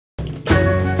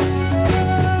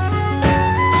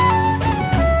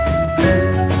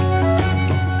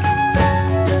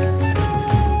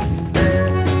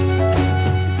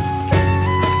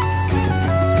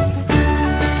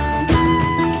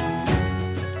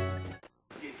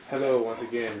Hello once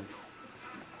again.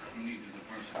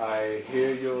 I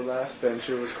hear your last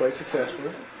venture was quite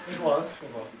successful. It was.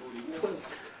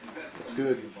 That's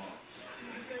good.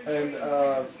 And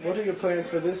what are your plans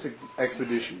for this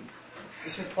expedition?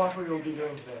 This is what we will be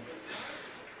doing today.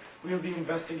 We will be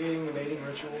investigating the mating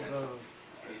rituals of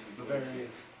the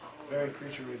very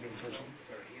creature we've been searching,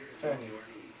 Ferny.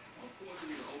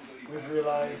 We've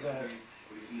realized that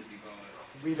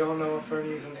we don't know if Ferny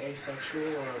is an asexual or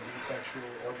a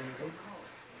bisexual organism.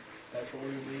 That's what we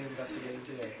will be investigating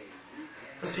today.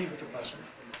 Proceed with the question.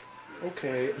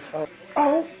 Okay.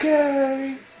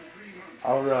 Okay!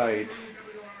 Alright.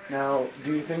 Now,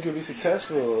 do you think you'll be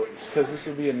successful? Because this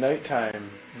will be a nighttime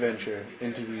venture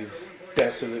into these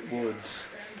desolate woods.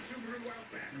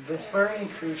 The Ferny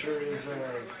creature is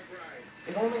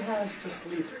it only has to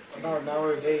sleep about an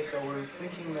hour a day, so we're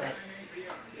thinking that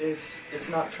its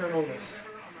nocturnalness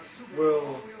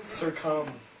will succumb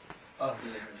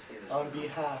us on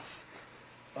behalf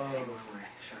of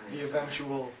the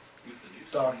eventual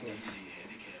darkness.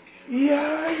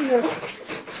 Yeah.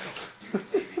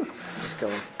 Just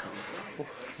go.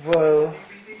 Well,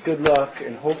 good luck,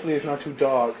 and hopefully it's not too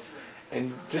dark.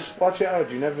 And just watch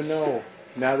out, you never know.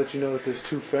 Now that you know that there's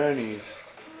two Fernies,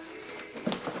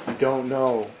 you don't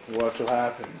know what will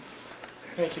happen.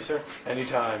 Thank you, sir.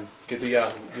 Anytime. Get the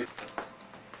Yeah.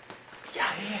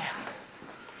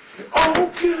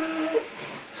 Okay!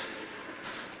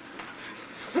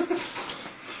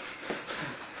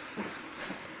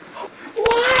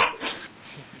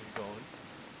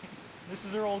 This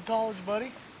is our old college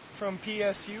buddy from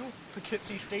PSU,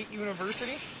 Poughkeepsie State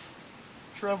University,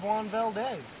 Trevon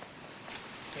Valdez.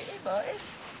 Hey,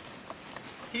 boys.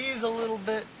 He's a little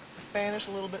bit Spanish,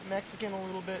 a little bit Mexican, a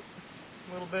little bit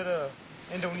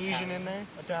Indonesian in there.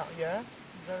 Yeah?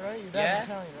 Is that right? Your dad was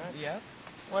Italian, right? Yeah.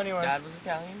 Well, anyway. Dad was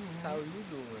Italian. How you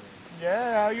doing?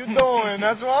 Yeah, how you doing?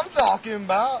 That's what I'm talking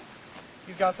about.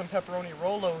 He's got some pepperoni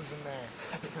Rolos in there.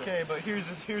 Okay, but here's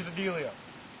the dealio.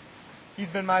 He's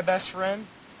been my best friend,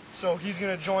 so he's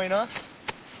going to join us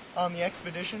on the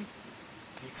expedition,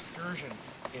 the excursion,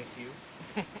 if you,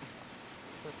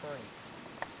 for Ferny.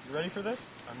 You ready for this?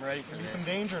 I'm ready for There'll this. be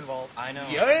some danger involved. I know.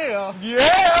 Yeah!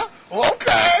 Yeah!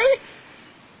 Okay!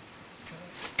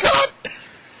 Cut!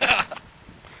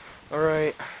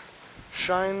 Alright.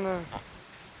 Shine the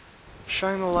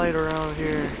light around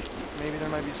here. Maybe there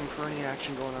might be some Ferny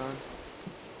action going on.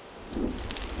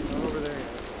 Not over there yet.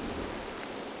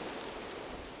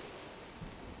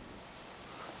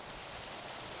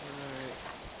 Alright.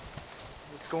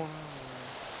 What's going on?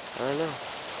 I don't know.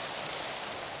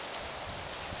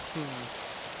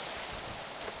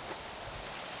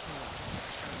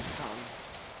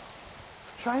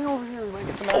 Shine over here, we might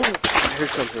get some action. I heard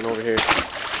something over here.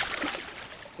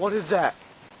 What is that?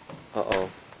 Uh-oh.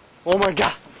 Oh my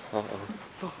god!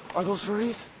 Uh-oh. Are those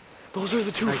furries? Those are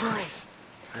the two furries.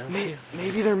 I don't see it.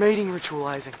 Maybe they're mating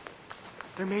ritualizing.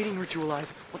 They're mating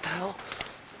ritualizing. What the hell?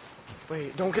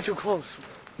 Wait, don't get too close.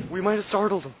 We might have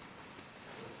startled them.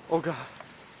 Oh god.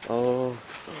 Oh.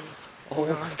 Oh my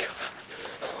god.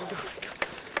 Oh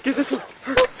god. Get this one.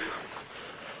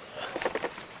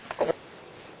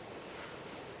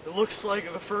 It looks like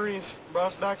the furries brought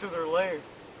us back to their lair.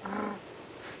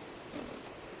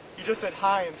 He just said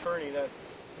hi in Ferny. That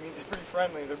means he's pretty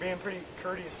friendly. They're being pretty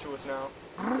courteous to us now.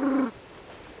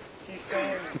 He's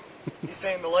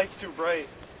saying the light's too bright.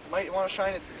 Might want to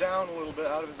shine it down a little bit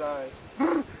out of his eyes.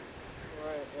 Right,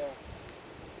 yeah.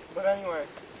 But anyway,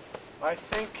 I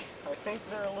think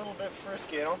they're a little bit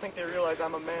frisky. I don't think they realize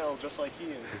I'm a male just like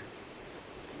he is.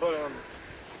 But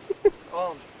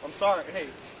I'm sorry. Hey,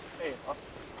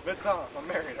 bits off. I'm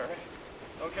married, all right?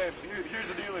 Okay, here's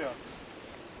the dealio.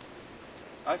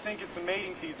 I think it's the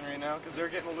mating season right now because they're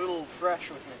getting a little fresh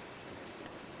with me.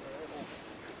 All right,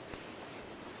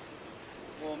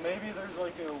 well, maybe there's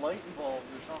like a light involved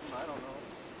or something. I don't know.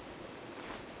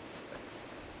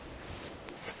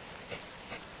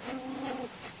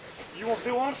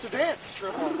 They want us to dance,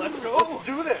 Trevor. Let's go. Let's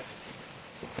do this.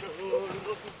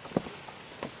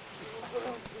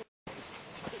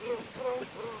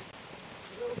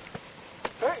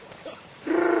 Hey!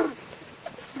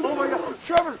 Oh my god,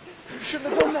 Trevor! You shouldn't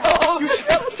have done that! You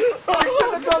shouldn't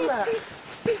have done that!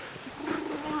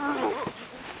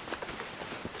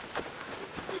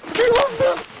 Get off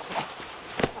him!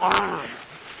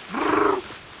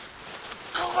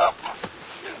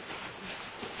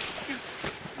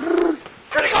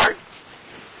 Credit card!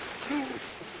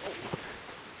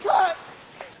 Cut!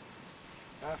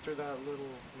 After that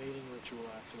little mating ritual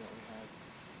accident we had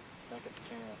back at the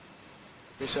camp,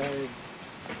 we decided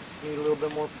we need a little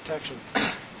bit more protection.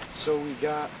 So we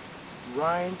got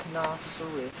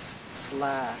rhinoceros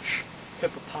slash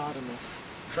hippopotamus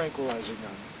tranquilizer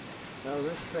gun. Now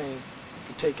this thing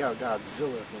can take out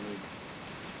Godzilla if we need.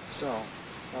 So, I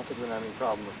don't think we're gonna have any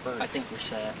problem with Ferns. I think we're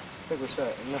set. I think we're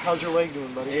set. And how's your leg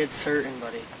doing, buddy? It's hurting,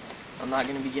 buddy. I'm not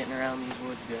going to be getting around these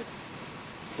woods good.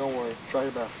 Don't worry. Try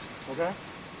your best. Okay?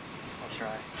 I'll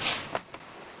try.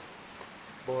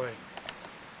 Boy,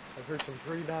 I've heard some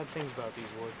pretty bad things about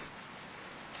these woods.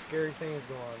 Scary things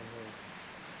go on in here.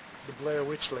 The Blair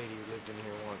Witch lady lived in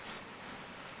here once.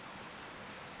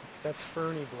 That's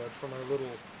Ferny blood from our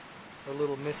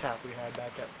little mishap we had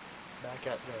back at the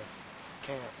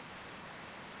camp.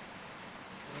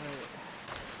 Right.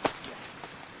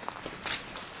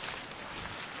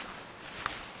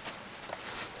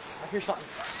 I hear something.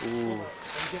 Ooh. Hold on.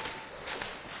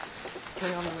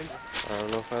 Turn on the laser. I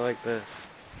don't know if I like this.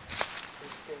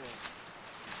 It's scary.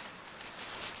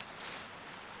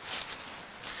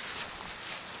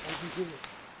 I can do it.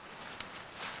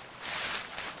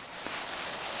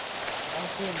 I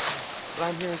don't see anything, but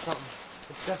I'm hearing something.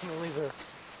 It's definitely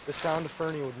the sound a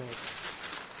Ferny would make.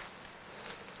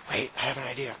 Wait, I have an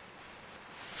idea.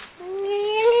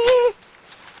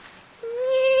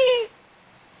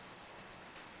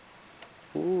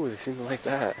 Ooh, they seem to like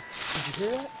that. Did you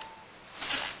hear that?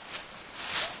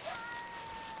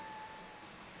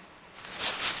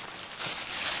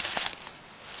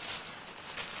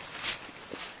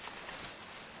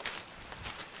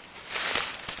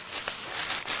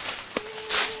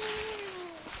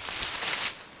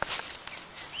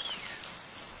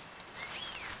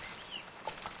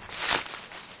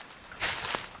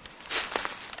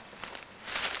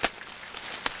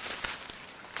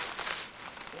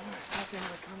 They're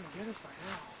gonna come to get us by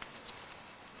now.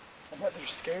 I bet they're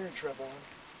scared, Trevor. I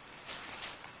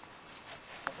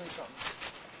heard something.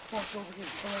 Watch over here.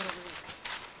 Come right over here.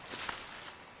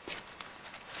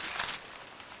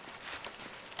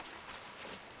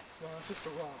 No, it's just a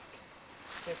rock.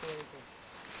 Can't do anything.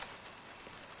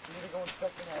 You need to go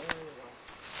inspect in that area though.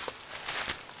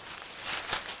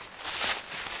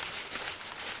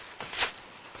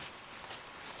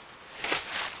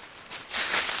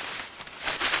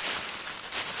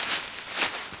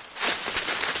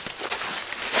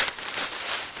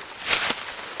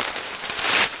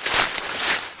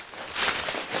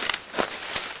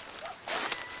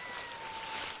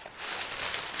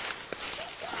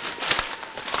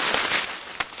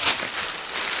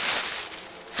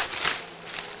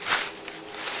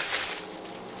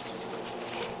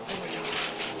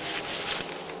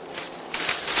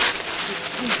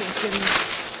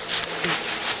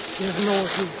 He doesn't know what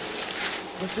to do.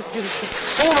 Let's just get it.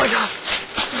 Oh my god!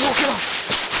 He's woken up!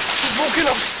 He's woken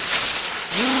up!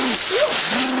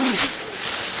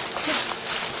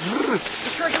 The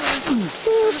trigger I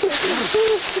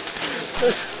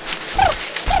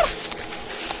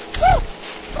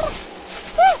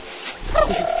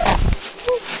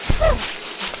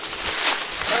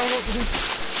don't know what to do.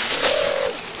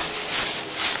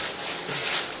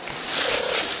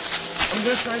 I'm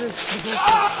gonna try to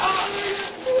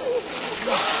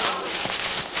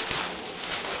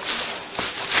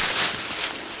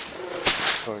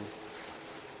Corn.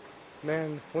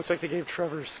 Man, looks like they gave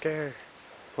Trevor a scare.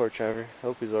 Poor Trevor.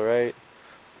 Hope he's alright.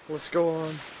 Let's go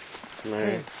on. Hey,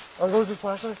 Alright. are those his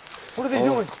flashlight? What are they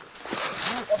doing?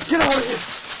 Get out of here!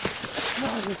 Get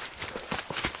out of here!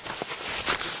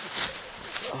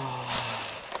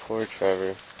 Poor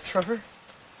Trevor. Trevor?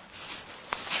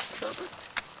 Trevor?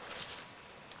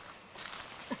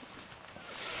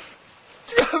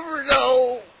 Trevor,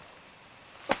 no!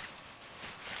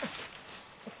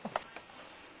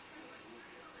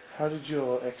 How did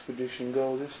your expedition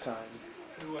go this time?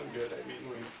 It went good. I mean,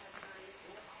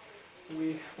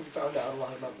 we found out a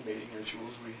lot about the mating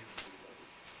rituals.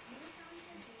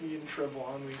 Me and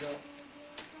Trevon, we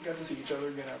got to see each other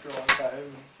again after a long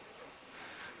time.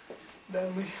 And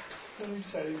then we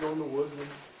decided to go in the woods and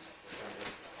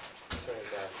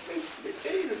they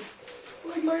ate her,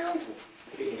 like my uncle.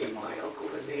 They ate my uncle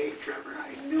and they ate Trevor.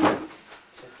 I knew it.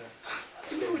 It's okay.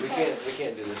 We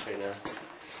can't do this right now.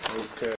 Okay.